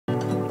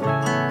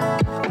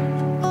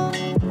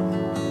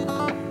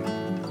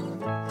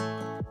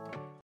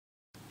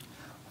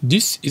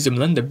This is a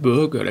Blender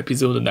Burger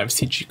episode that I've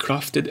CG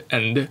crafted,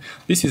 and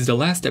this is the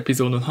last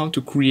episode on how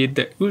to create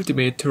the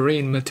ultimate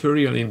terrain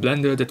material in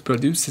Blender that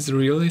produces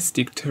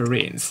realistic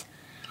terrains.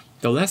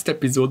 The last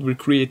episode we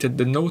created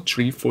the node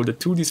tree for the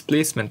two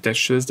displacement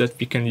textures that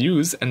we can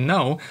use, and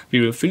now we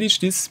will finish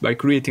this by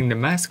creating the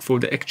mask for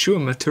the actual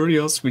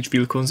materials, which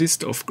will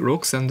consist of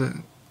rocks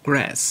and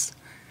grass.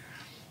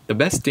 The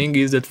best thing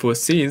is that for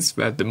scenes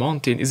where the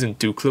mountain isn't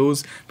too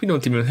close, we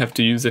don't even have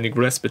to use any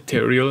grass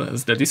material,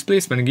 as the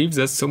displacement gives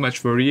us so much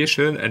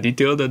variation and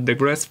detail that the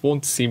grass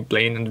won't seem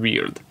plain and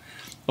weird.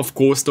 Of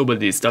course,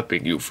 nobody is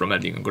stopping you from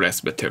adding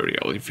grass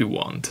material if you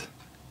want.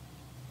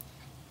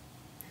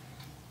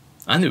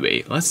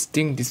 Anyway, let's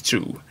think this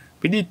through.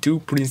 We need two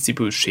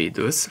principal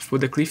shaders for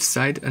the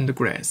cliffside and the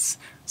grass,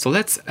 so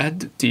let's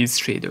add these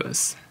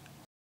shaders.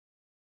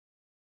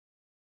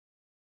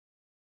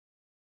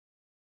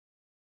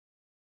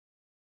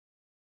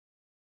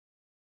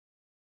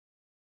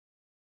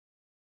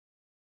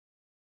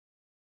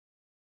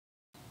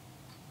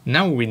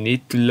 Now we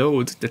need to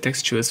load the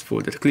textures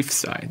for the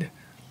cliffside.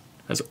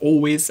 As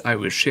always, I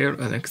will share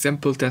an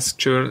example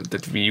texture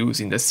that we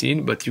use in the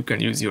scene, but you can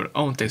use your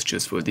own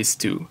textures for this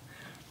too.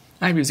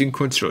 I'm using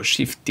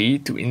Ctrl-Shift-T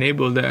to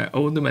enable the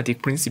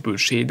automatic principal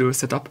shader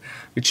setup,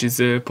 which is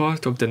a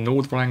part of the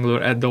Node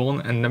Wrangler add-on,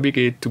 and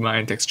navigate to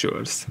my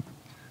textures.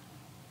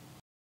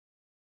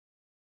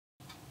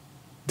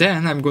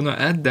 Then I'm gonna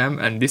add them,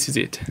 and this is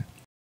it.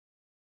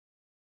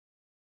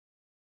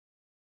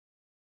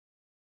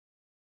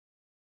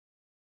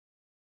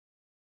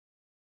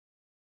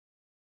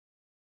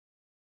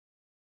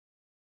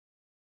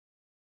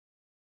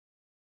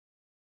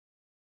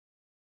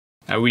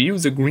 I will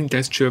use a green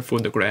texture for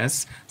the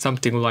grass,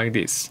 something like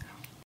this.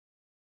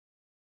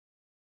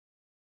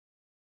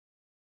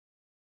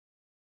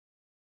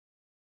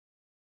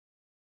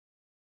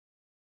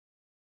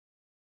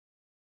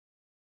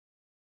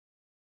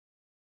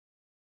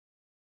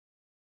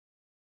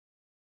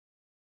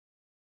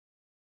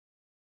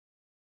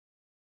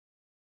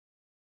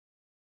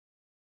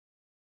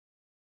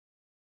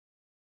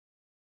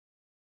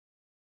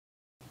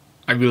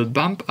 I will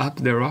bump up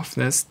the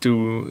roughness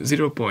to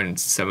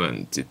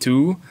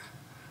 0.72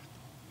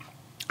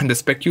 and the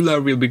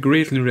specular will be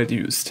greatly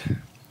reduced.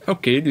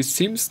 Okay, this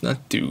seems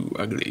not too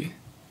ugly.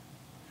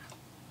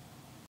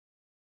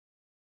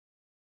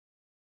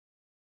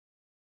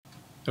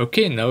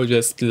 Okay, now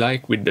just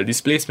like with the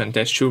displacement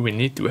texture, we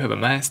need to have a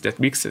mask that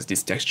mixes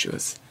these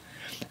textures.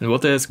 And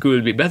what else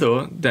could be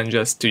better than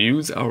just to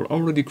use our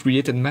already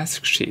created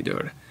mask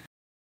shader?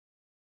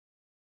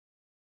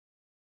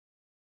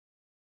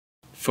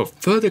 For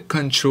further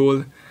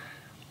control,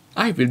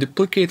 I will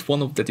duplicate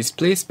one of the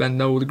displacement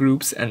node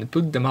groups and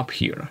put them up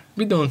here.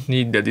 We don't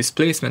need the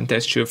displacement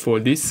texture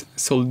for this,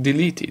 so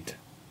delete it.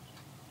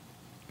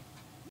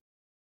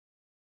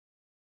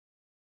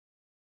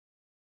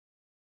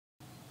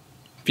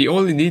 We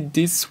only need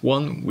this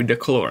one with the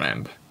color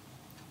ramp.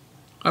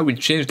 I will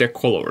change the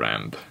color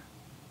ramp.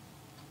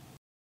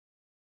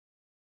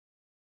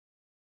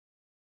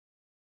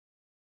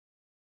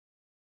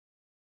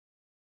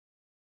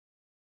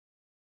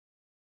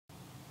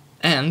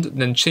 And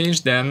then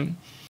change them .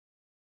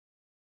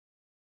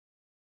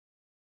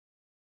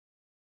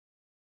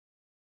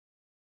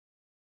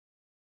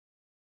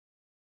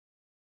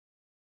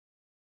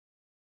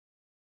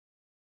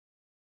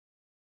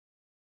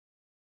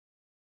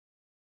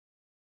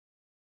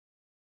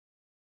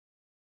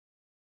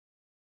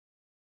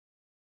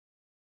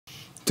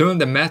 Turn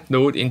the matte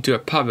node into a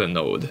power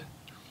node.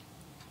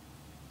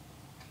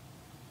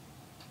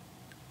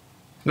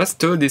 Let's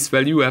turn this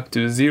value up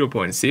to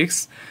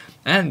 0.6.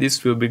 And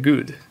this will be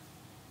good.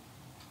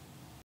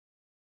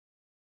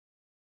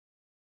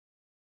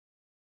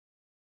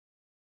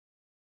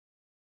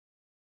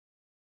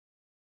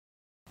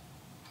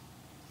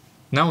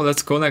 Now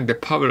let's connect the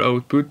power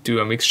output to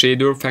a mix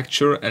shader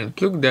factor and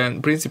plug the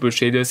principal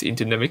shaders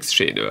into the mix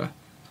shader.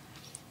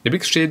 The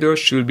mix shader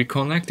should be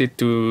connected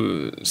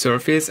to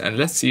surface, and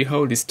let's see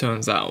how this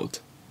turns out.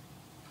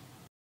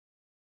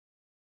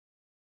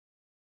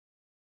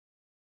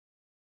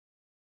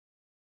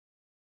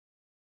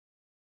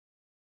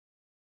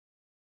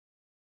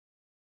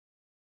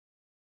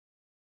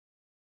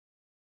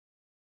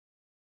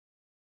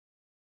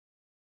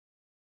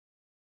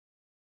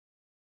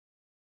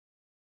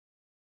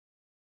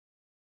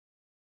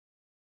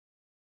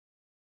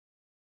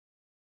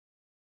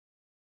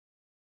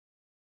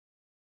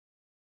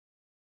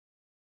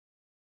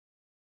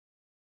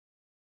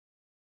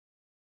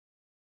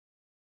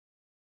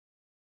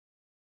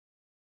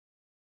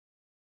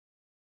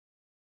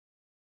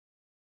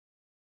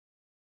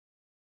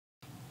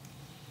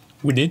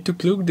 We need to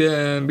plug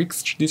the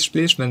mixed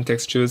displacement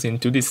textures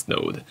into this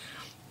node.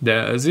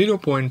 The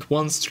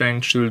 0.1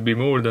 strength should be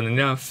more than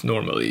enough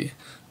normally.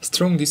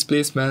 Strong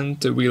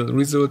displacement will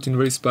result in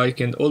very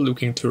spiky and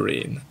odd-looking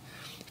terrain.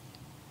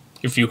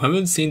 If you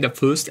haven't seen the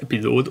first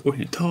episode, or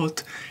you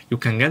thought you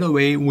can get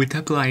away with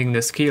applying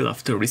the scale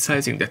after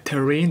resizing the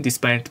terrain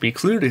despite me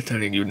clearly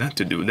telling you not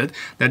to do that,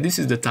 then this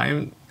is the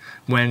time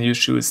when you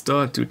should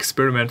start to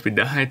experiment with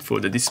the height for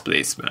the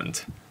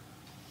displacement.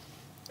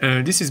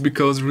 This is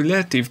because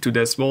relative to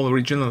the small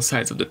original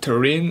size of the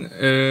terrain,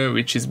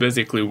 which is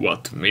basically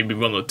maybe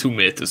 1 or 2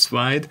 meters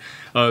wide,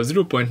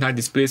 0.9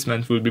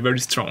 displacement will be very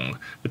strong.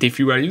 But if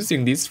you are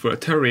using this for a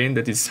terrain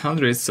that is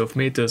hundreds of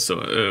meters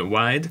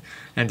wide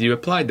and you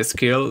apply the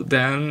scale,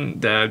 then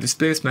the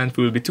displacement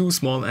will be too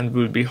small and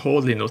will be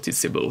hardly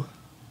noticeable.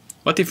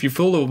 But if you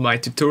follow my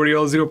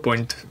tutorial,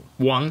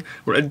 0.1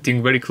 or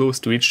anything very close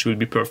to it should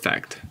be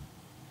perfect.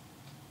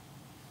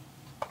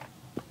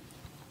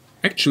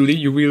 Actually,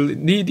 you will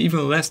need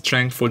even less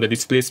strength for the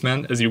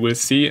displacement, as you will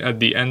see at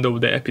the end of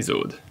the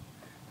episode.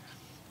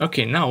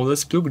 Okay, now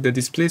let's plug the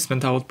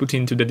displacement output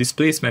into the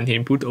displacement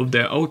input of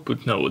the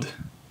output node.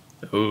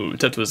 Oh,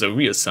 that was a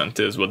real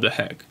sentence, what the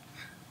heck.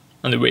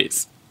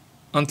 Anyways,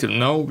 until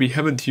now we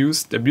haven't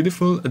used the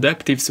beautiful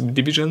adaptive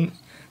subdivision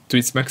to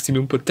its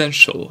maximum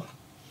potential.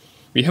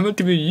 We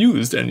haven't even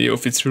used any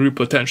of its real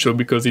potential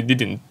because it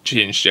didn't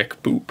change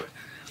jack poop.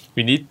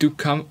 We need to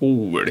come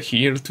over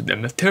here to the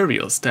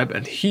Materials tab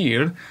and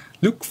here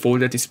look for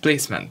the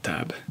Displacement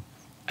tab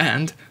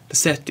and the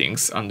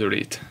settings under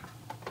it.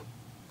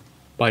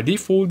 By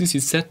default this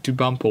is set to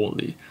bump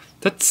only.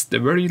 That's the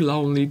very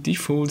lonely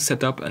default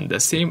setup and the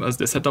same as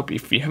the setup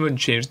if we haven't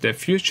changed the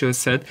future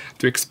set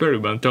to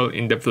experimental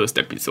in the first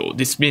episode.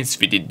 This means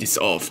we did this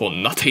all for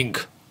nothing.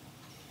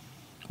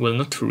 Well,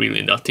 not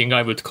really nothing,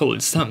 I would call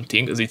it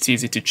something, as it's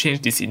easy to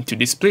change this into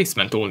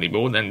displacement only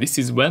mode, and this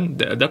is when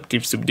the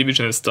adaptive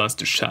subdivision starts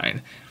to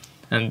shine.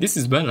 And this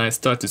is when I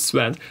start to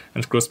sweat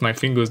and cross my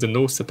fingers the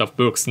node setup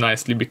works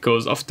nicely,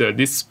 because after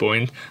this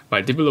point,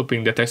 by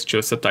developing the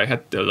texture set, I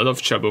had a lot of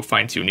trouble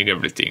fine-tuning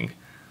everything.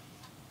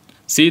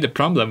 See, the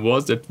problem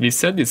was that we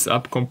set this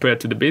up compared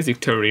to the basic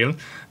terrain,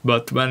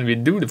 but when we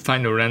do the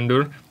final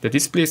render, the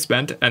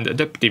displacement and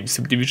adaptive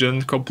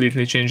subdivision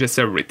completely changes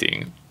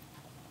everything.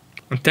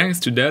 And thanks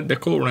to that, the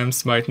color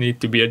ramps might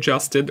need to be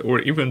adjusted or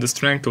even the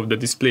strength of the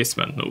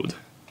displacement node.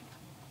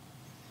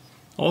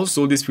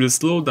 Also, this will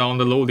slow down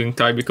the loading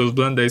time because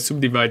Blender is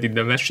subdividing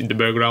the mesh in the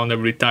background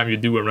every time you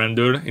do a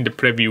render in the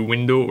preview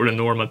window or a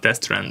normal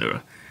test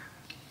render.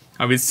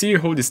 I will see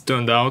how this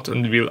turned out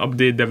and will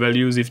update the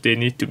values if they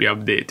need to be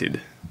updated.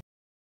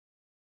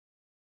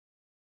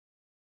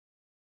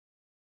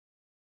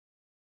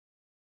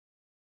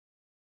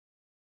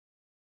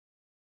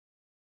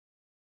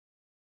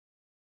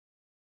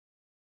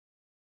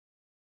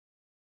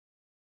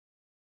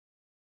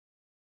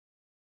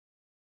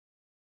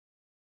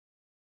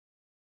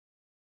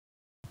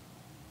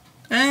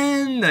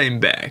 And I'm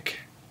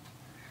back.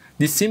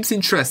 This seems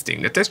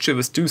interesting. The texture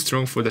was too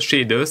strong for the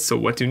shaders, so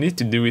what you need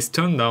to do is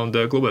turn down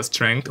the global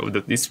strength of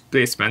the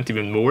displacement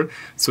even more,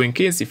 so in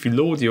case if you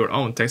load your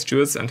own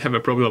textures and have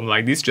a problem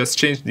like this, just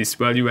change this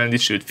value and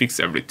it should fix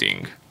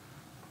everything.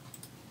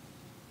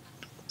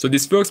 So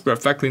this works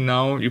perfectly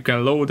now. You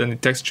can load any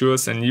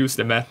textures and use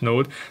the matte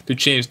node to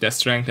change the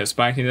strength and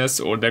spikiness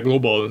or the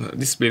global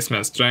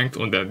displacement strength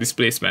on the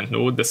displacement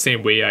node the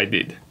same way I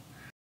did.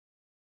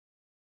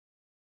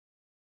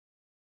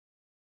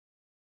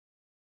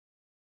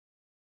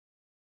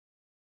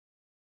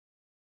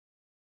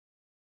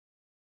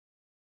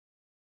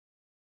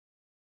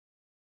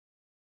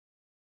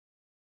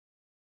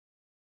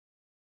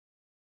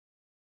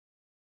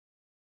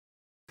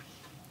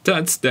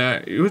 That's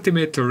the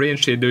ultimate terrain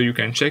shader. You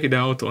can check it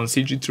out on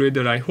CG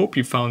Trader. I hope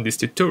you found this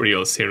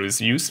tutorial series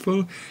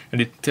useful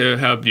and it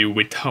helped you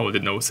with how the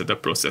node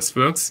setup process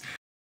works.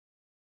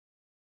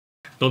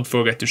 Don't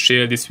forget to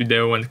share this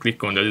video and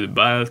click on the little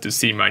bell to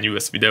see my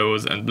newest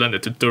videos and Blender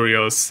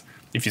tutorials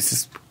if you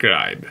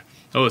subscribe.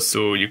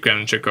 Also, you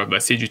can check out my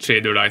CG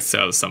Trader. I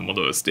sell some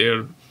models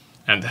there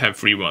and have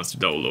free ones to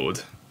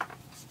download.